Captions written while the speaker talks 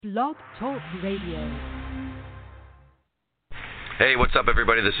Blog Talk Radio. Hey, what's up,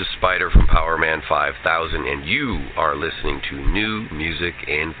 everybody? This is Spider from Powerman 5000, and you are listening to New Music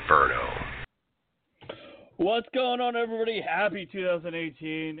Inferno. What's going on, everybody? Happy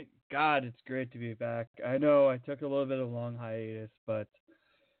 2018. God, it's great to be back. I know I took a little bit of a long hiatus, but,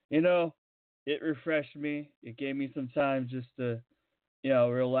 it refreshed me. It gave me some time just to,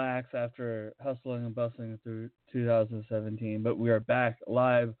 relax after hustling and bustling through 2017. But we are back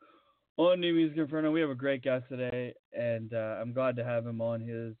live on New Music Inferno. We have a great guest today, and I'm glad to have him on.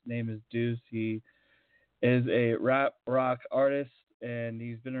 His name is Deuce. He is a rap rock artist, and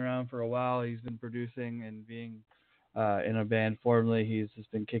he's been around for a while. He's been producing and being in a band formerly. He's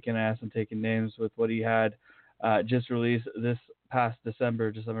just been kicking ass and taking names with what he had just released this past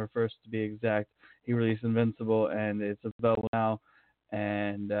December 1st to be exact. He released Invincible, and it's available now.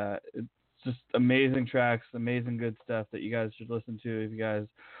 And it's just amazing tracks, amazing good stuff that you guys should listen to if you guys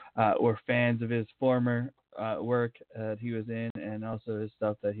were fans of his former work that he was in, and also his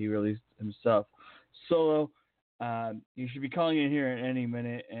stuff that he released himself solo. You should be calling in here at any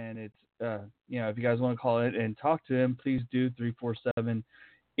minute, and it's if you guys want to call it and talk to him, please do.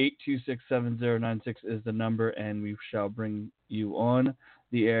 347-826-7096 is the number, and we shall bring you on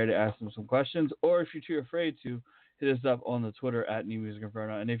the air to ask him some questions. Or if you're too afraid to, hit us up on the Twitter at New Music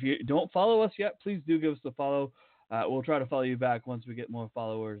Inferno. And if you don't follow us yet, please do give us a follow. We'll try to follow you back once we get more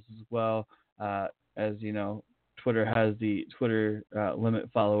followers as well. As you know, Twitter has the Twitter limit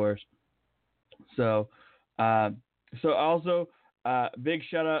followers. So also big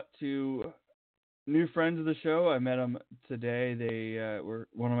shout out to new friends of the show. I met them today. They were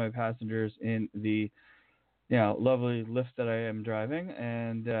one of my passengers in the lovely Lyft that I am driving,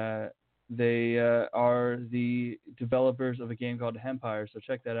 and they are the developers of a game called Empire, so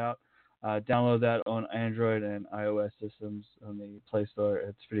check that out. Download that on Android and iOS systems on the Play Store.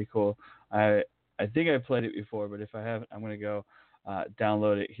 It's pretty cool. I think I played it before, but if I haven't, I'm going to go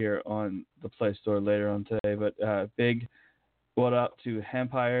download it here on the Play Store later on today. But big what up to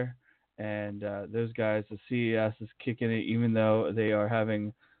Empire, and those guys. The CES is kicking it, even though they are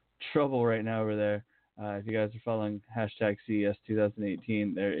having trouble right now over there. If you guys are following hashtag CES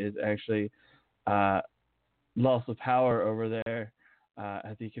 2018, there is actually loss of power over there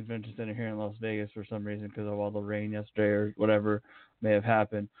at the convention center here in Las Vegas for some reason because of all the rain yesterday or whatever may have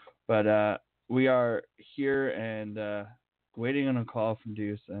happened. But we are here and waiting on a call from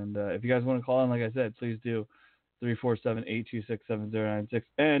Deuce. And if you guys want to call in, like I said, please do. 347-826-7096.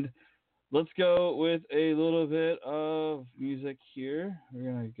 And let's go with a little bit of music here.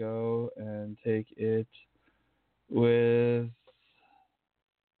 We're going to go and take it with,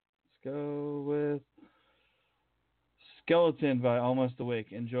 let's go with Skeleton by Almost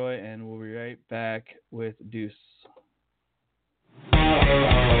Awake. Enjoy, and we'll be right back with Deuce.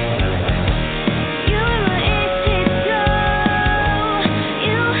 Don't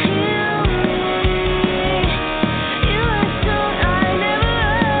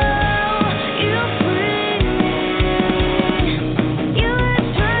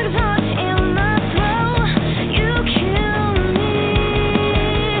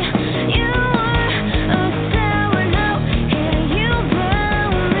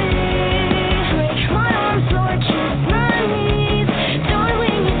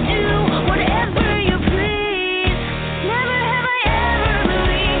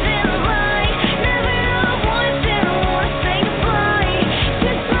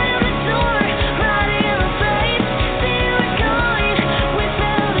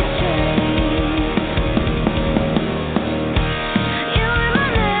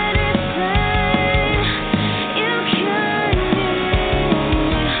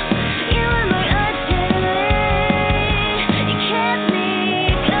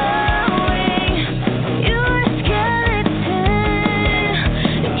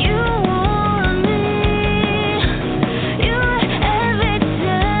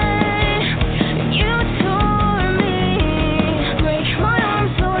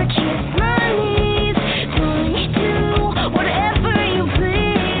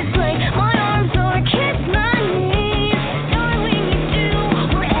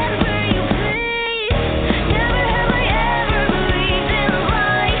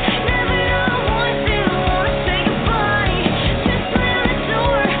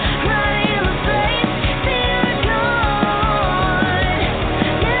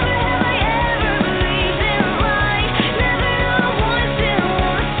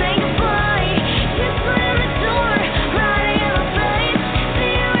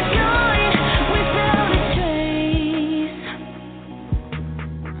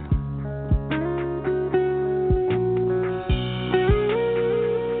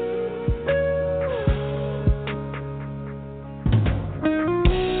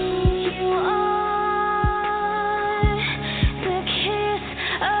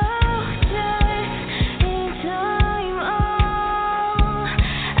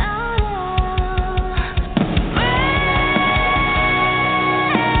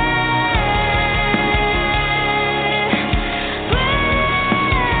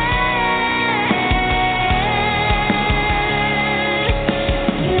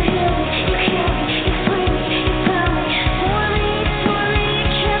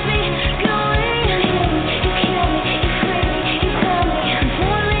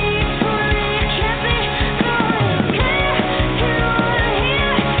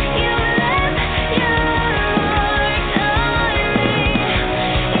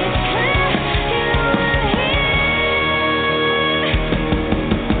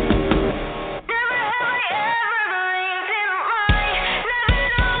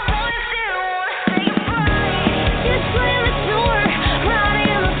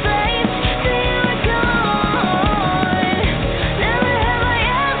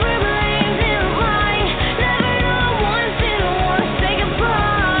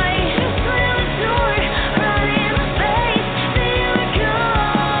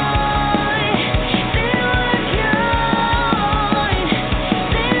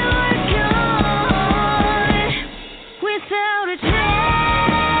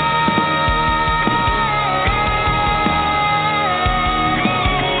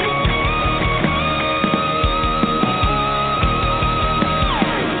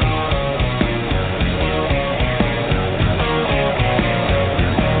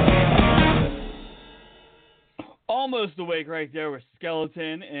almost awake right there with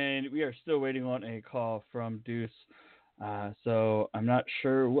Skeleton, and we are still waiting on a call from Deuce. So I'm not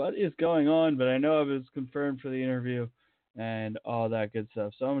sure what is going on, but I know it was confirmed for the interview and all that good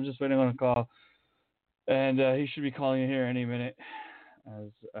stuff. So I'm just waiting on a call, and he should be calling in here any minute, as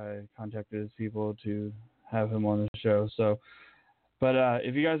I contacted his people to have him on the show. So, but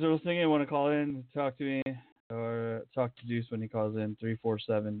if you guys are listening and want to call in, talk to me or talk to Deuce when he calls in,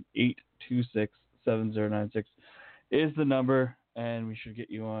 347-826-7096 is the number, and we should get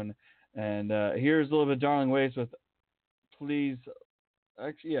you on. And here's a little bit of Darling Ways with Please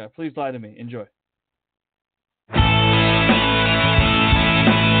Lie to Me. Enjoy.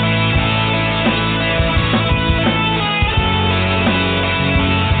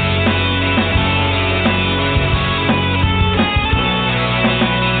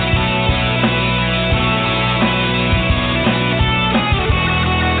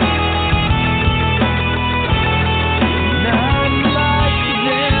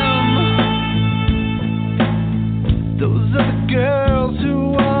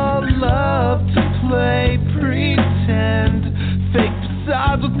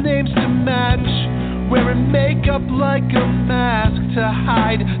 Wearing makeup like a mask to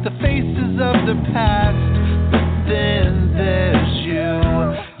hide the faces of the past. But then there's you,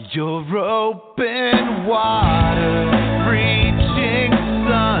 you're open water, reaching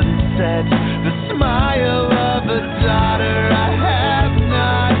sunset, the smile of a daughter I have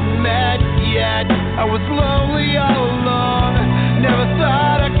not met yet. I was lonely all along, never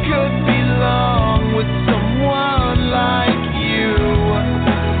thought I could belong with someone like you.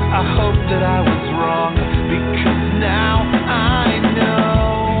 I hope that I was wrong, because now I know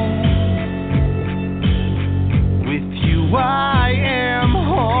with you I am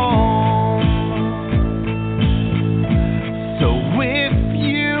home. So if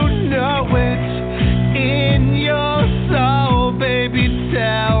you know it in your soul, baby,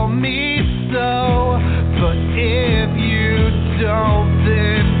 tell me so. But if you don't,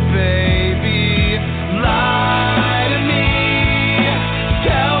 then baby, lie to me.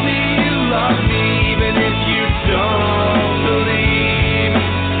 Tell me you love me, even if you don't believe.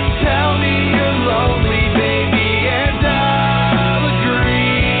 Tell me you're lonely, baby, and I'll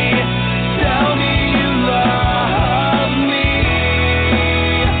agree. Tell me you love me,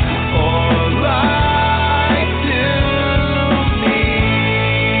 or lie to me.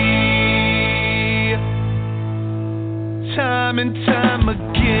 Time and time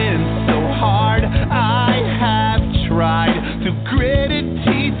again, so hard I have tried, through gritted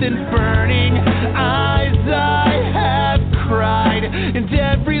teeth and burning eyes I have cried. And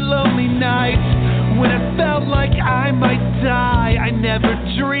every lonely night when it felt like I might die, I never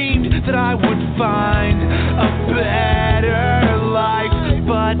dreamed that I would find a better life.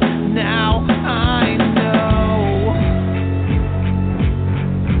 But now I know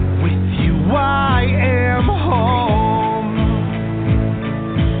with you I am home.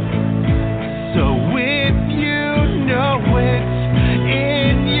 So if you know it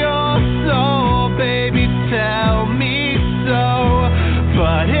in your soul, baby, tell me so.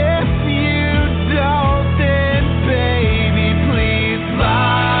 But if you don't, then baby, please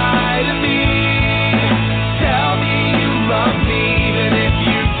lie to me. Tell me you love me, even if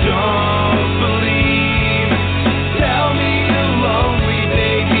you don't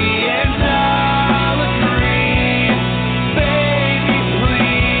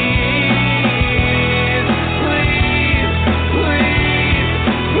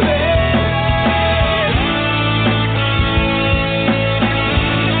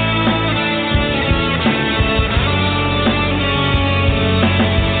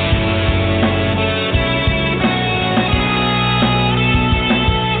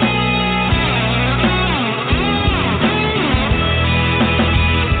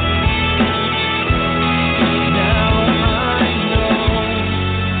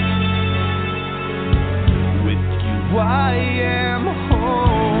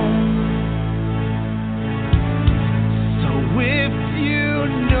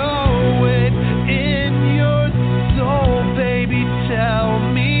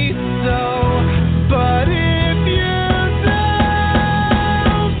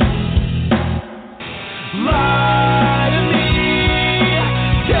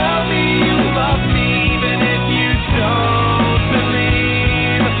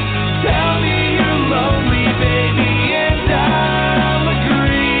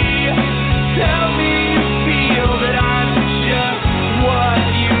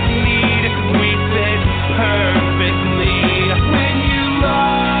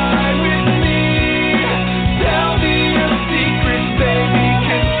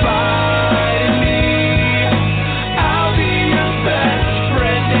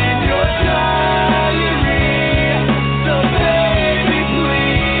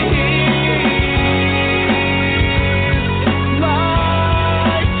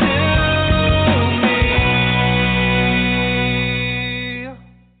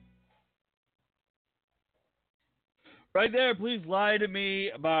Right there, Please Lie to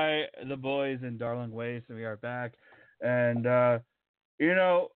Me by the boys in Darling Ways, and we are back. And, you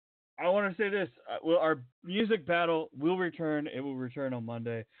know, I want to say this. Well, our music battle will return. It will return on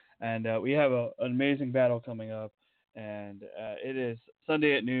Monday. And we have an amazing battle coming up. And it is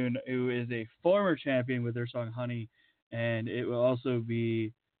Sunday at noon. Who is a former champion with their song Honey. And it will also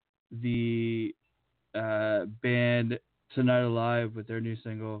be the band Tonight Alive with their new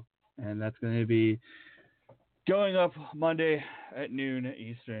single. And that's going to be going up Monday at noon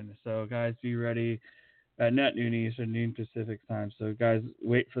Eastern. So, guys, be ready. Not noon Eastern, noon Pacific time. So, guys,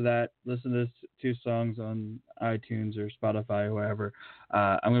 wait for that. Listen to these two songs on iTunes or Spotify or wherever.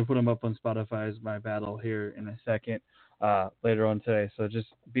 I'm going to put them up on Spotify as my battle here in a second later on today. So, just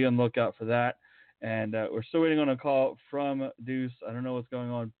be on the lookout for that. And we're still waiting on a call from Deuce. I don't know what's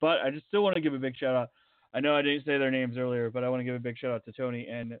going on, but I just still want to give a big shout out. I know I didn't say their names earlier, but I want to give a big shout out to Tony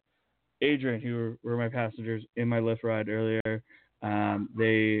and Adrian, who were my passengers in my Lyft ride earlier.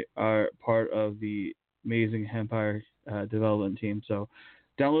 They are part of the amazing Hempire development team. So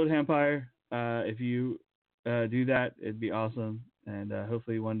download Hempire. If you do that, it'd be awesome. And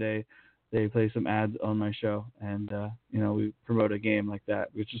hopefully one day they play some ads on my show. And, we promote a game like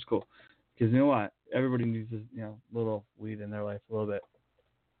that, which is cool. Because you know what? Everybody needs a little weed in their life a little bit.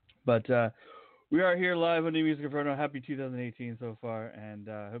 But we are here live on New Music Inferno. Happy 2018 so far. And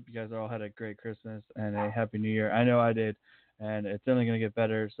I hope you guys all had a great Christmas and a Happy New Year. I know I did. And it's only going to get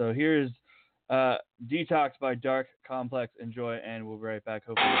better. So here's Detox by Dark Complex. Enjoy, and we'll be right back,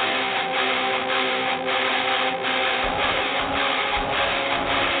 hopefully.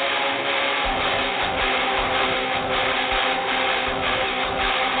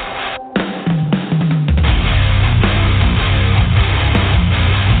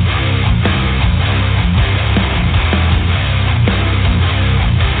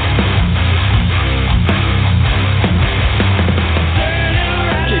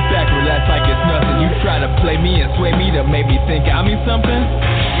 Play me and sway me to make me think I mean something.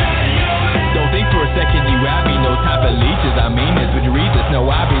 Don't think for a second you have me, no time for leeches. I mean this, when you read this, no,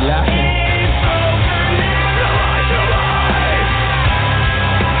 I be laughing.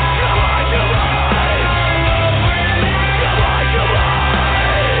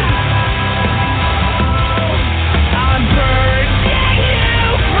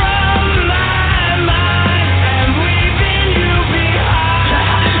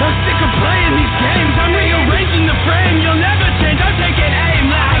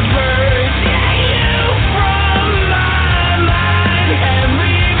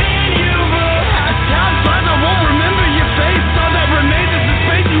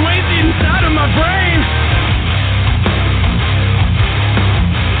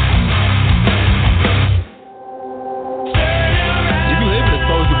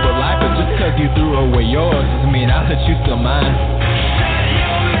 You threw away yours doesn't mean I'll let you steal mine.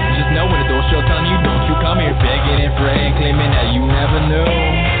 Just know when the door shut on you, don't you come here begging and praying, claiming that you never knew.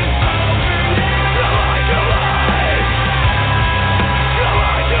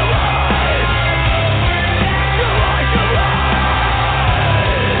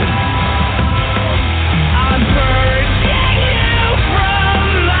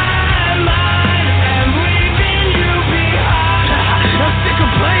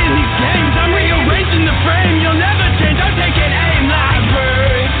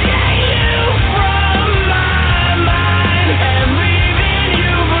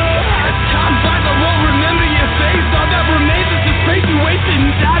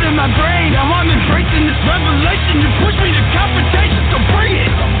 My brain, now I'm embracing this revelation. You push me to confrontation, so bring it.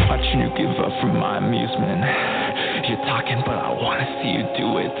 I'm watching you give up for my amusement. You're talking, but I wanna see you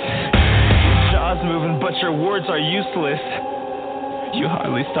do it. Your jaw's moving, but your words are useless. You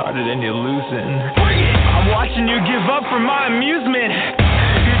hardly started and you're losing. Bring it. I'm watching you give up for my amusement.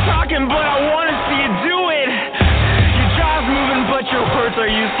 You're talking, but I wanna see you do it. Your jaw's moving, but your words are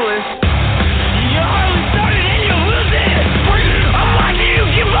useless. You hardly started and you're losing. Bring it. I'm watching you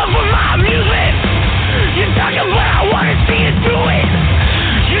give up for my amusement. You're talking, but I wanna see you do it.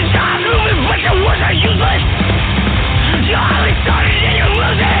 Your jaw's moving, but your words are useless. You hardly started and you're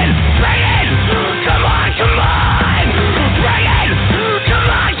losing. Bring it. Come on, come on. Bring it. Come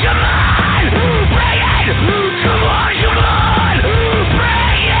on, come on. Bring it. Come on, come on.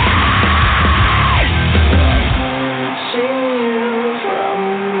 Bring it. Seeing you from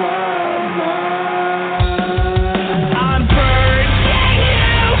my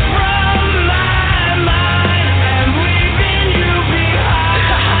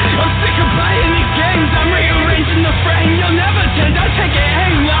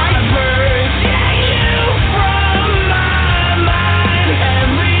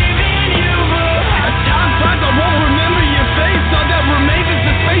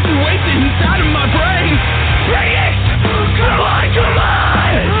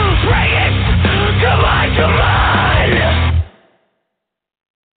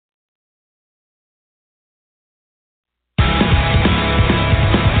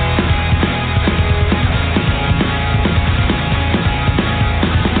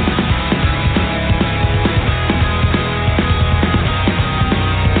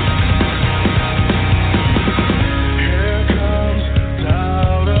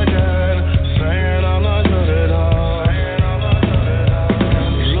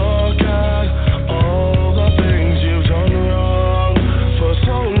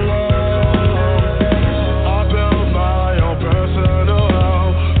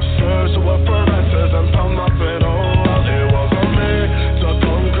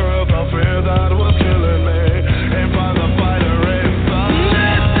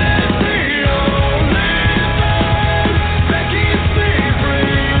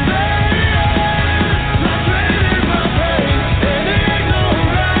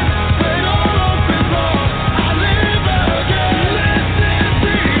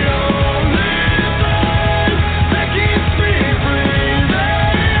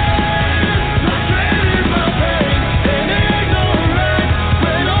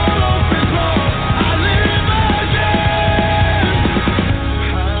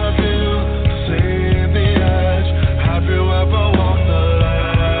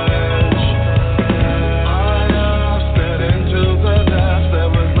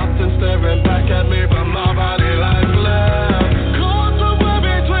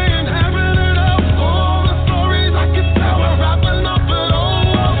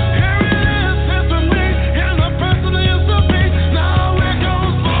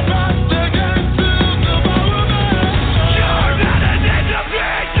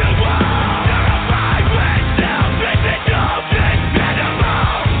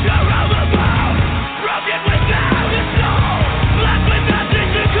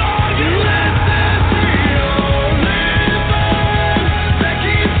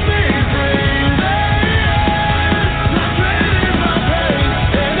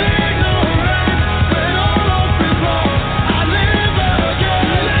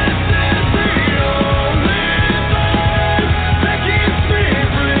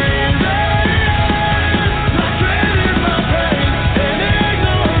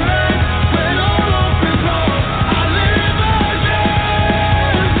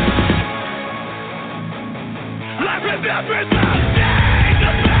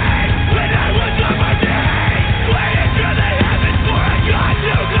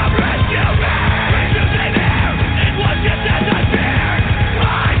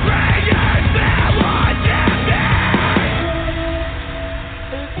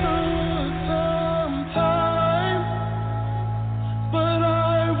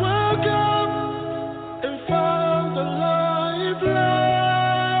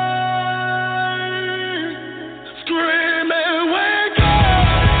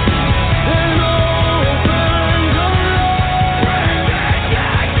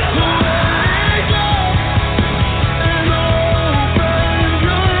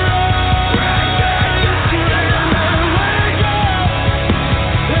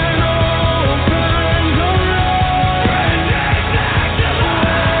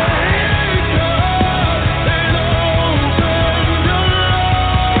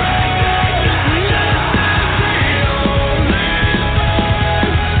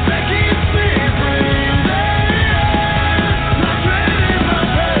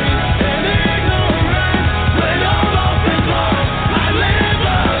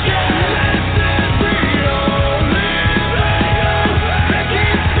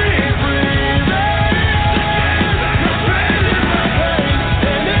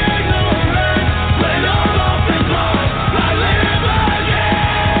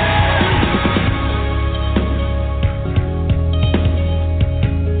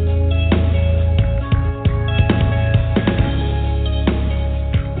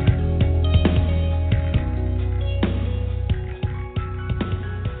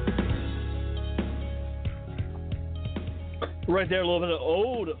Right there, a little bit of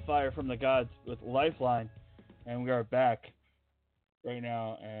old Fire from the Gods with Lifeline. And we are back right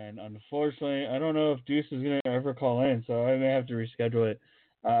now. And unfortunately, I don't know if Deuce is going to ever call in, so I may have to reschedule it.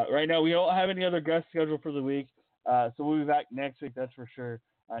 Right now, we don't have any other guests scheduled for the week. So we'll be back next week, that's for sure.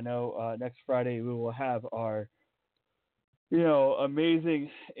 I know next Friday we will have our, amazing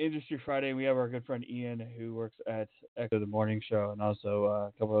Industry Friday. We have our good friend Ian, who works at Echo the Morning Show, and also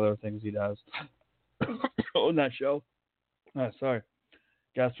a couple other things he does on that show. Sorry,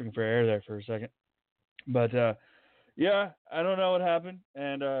 gasping for air there for a second. But yeah, I don't know what happened,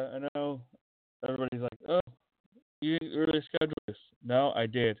 and I know everybody's like, "Oh, you didn't really schedule this." No, I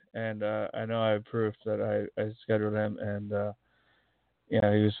did, and I know I have proof that I scheduled him, and he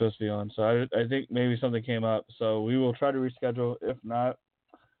was supposed to be on. So I think maybe something came up. So we will try to reschedule. If not,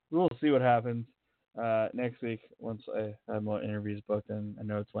 we will see what happens next week once I have more interviews booked. And I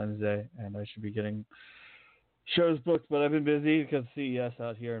know it's Wednesday, and I should be getting shows booked, but I've been busy because CES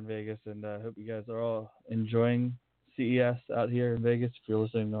out here in Vegas, and I hope you guys are all enjoying CES out here in Vegas. If you're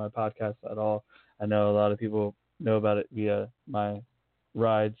listening to my podcast at all, I know a lot of people know about it via my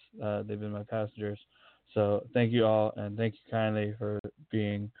rides. They've been my passengers. So thank you all, and thank you kindly for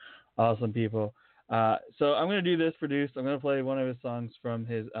being awesome people. So I'm going to do this for Deuce. I'm going to play one of his songs from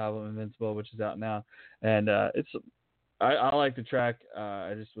his album Invincible, which is out now, and I like the track.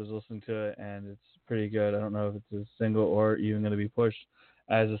 I just was listening to it, and it's pretty good. I don't know if it's a single or even going to be pushed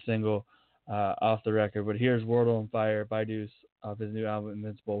as a single off the record. But here's World on Fire by Deuce off his new album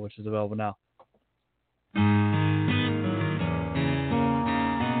Invincible, which is available now.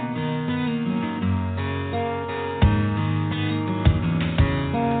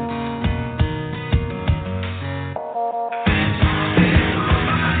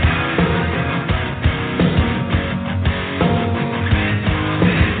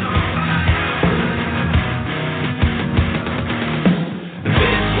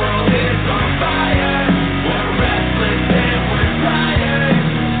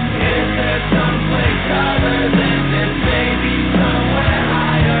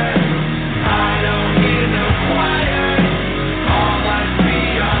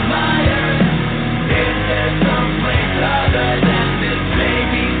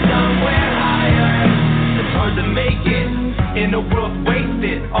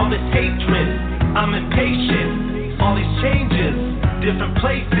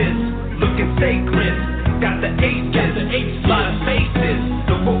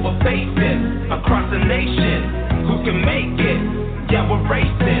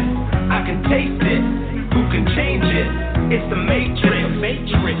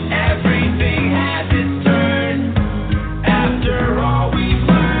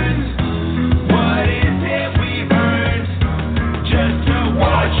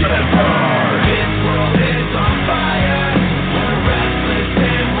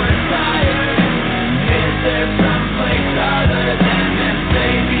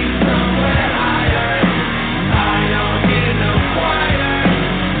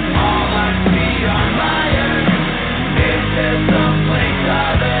 It's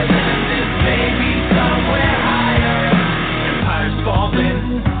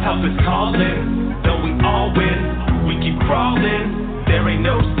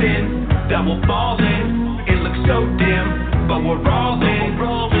something that will fall in. It looks so dim, but we're all in.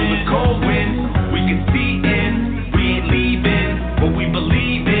 Through the cold winds, we can see in. We ain't leaving what we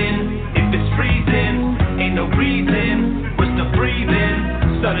believe in. If it's freezing, ain't no reason. We're still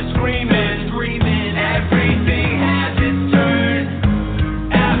breathing, started screaming. Everything has its turn.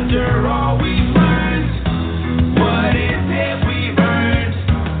 After all we've learned, what is it we've earned?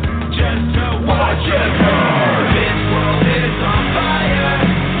 Just to watch it burn. This world is on fire.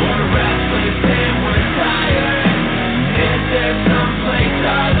 We're restless and we're tired. Is there some place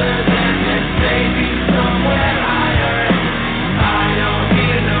other than this? Maybe somewhere higher. I don't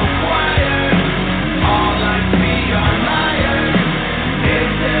hear no choir. All I see are liars.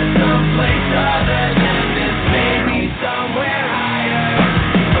 Is there some place other than this? Maybe somewhere higher.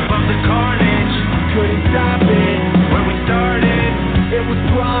 Above the carnage, couldn't stop it. Where we started, it was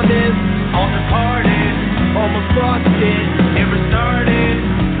promised. All departed, almost lost it. It restarted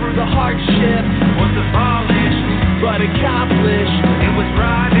through the hardship. Was abolished, but accomplished. It was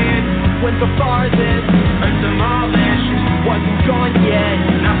rotted, went the farthest. Or demolished, wasn't gone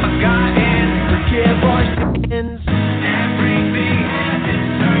yet. Not forgotten, forgive our sins. Everything has its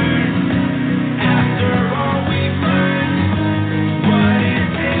turn. After all we've learned, what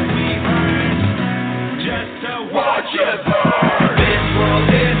is it we've earned? Just to watch it burn. This world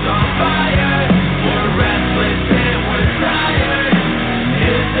is on fire. We're restless and we're tired.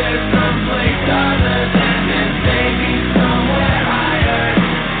 Is there some place other than this? Maybe somewhere higher.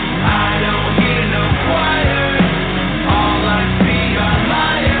 I don't hear no choir. All I see are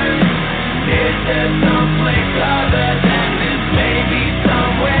liars. Is there some place other than this? Maybe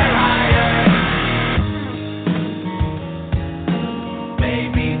somewhere higher.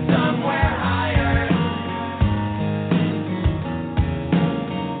 Maybe somewhere higher.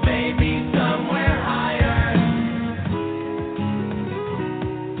 Maybe somewhere higher.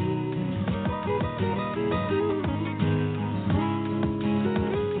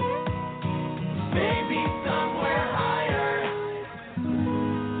 Maybe somewhere higher.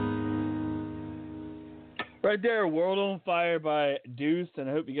 Right there, World on Fire by Deuce, and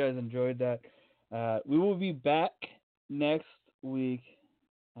I hope you guys enjoyed that. We will be back next week.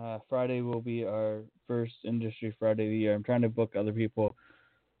 Friday will be our first Industry Friday of the year. I'm trying to book other people.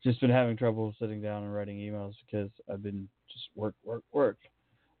 Just been having trouble sitting down and writing emails because I've been just work,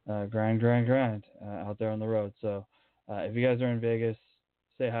 grind out there on the road. So if you guys are in Vegas,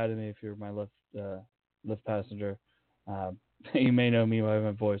 say hi to me if you're my Lyft passenger. You may know me by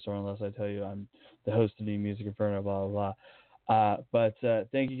my voice, or unless I tell you I'm the host of New Music Inferno, blah, blah, blah. But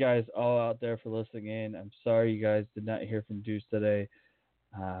thank you guys all out there for listening in. I'm sorry you guys did not hear from Deuce today.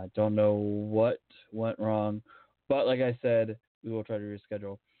 Don't know what went wrong. But like I said, we will try to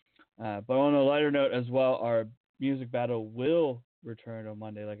reschedule. But on a lighter note as well, our music battle will return on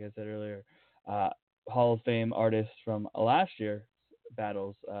Monday, like I said earlier. Hall of Fame artists from last year's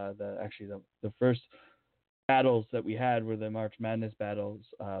battles, the first battles that we had were the March Madness battles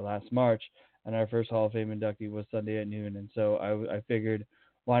last March, and our first Hall of Fame inductee was Sunday at Noon. And so I figured,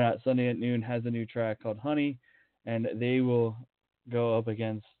 why not? Sunday at Noon has a new track called Honey, and they will go up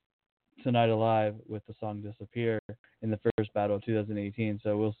against Tonight Alive with the song Disappear in the first battle of 2018.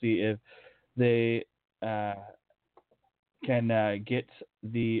 So we'll see if they can get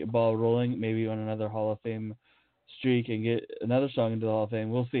the ball rolling, maybe on another Hall of Fame streak and get another song into the Hall of Fame.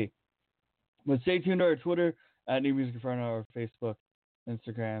 We'll see. But stay tuned to our Twitter at New Music Inferno, or Facebook,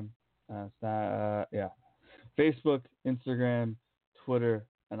 Instagram. Facebook, Instagram, Twitter,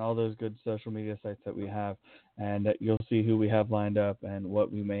 and all those good social media sites that we have. And you'll see who we have lined up and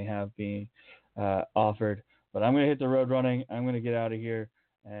what we may have being offered. But I'm going to hit the road running. I'm going to get out of here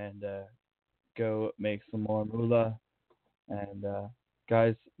and go make some more moolah. And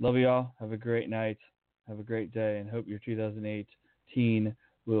guys, love y'all. Have a great night. Have a great day, and hope your 2018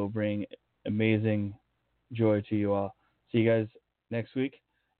 will bring amazing joy to you all. See you guys next week.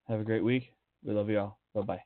 Have a great week. We love you all. Bye-bye.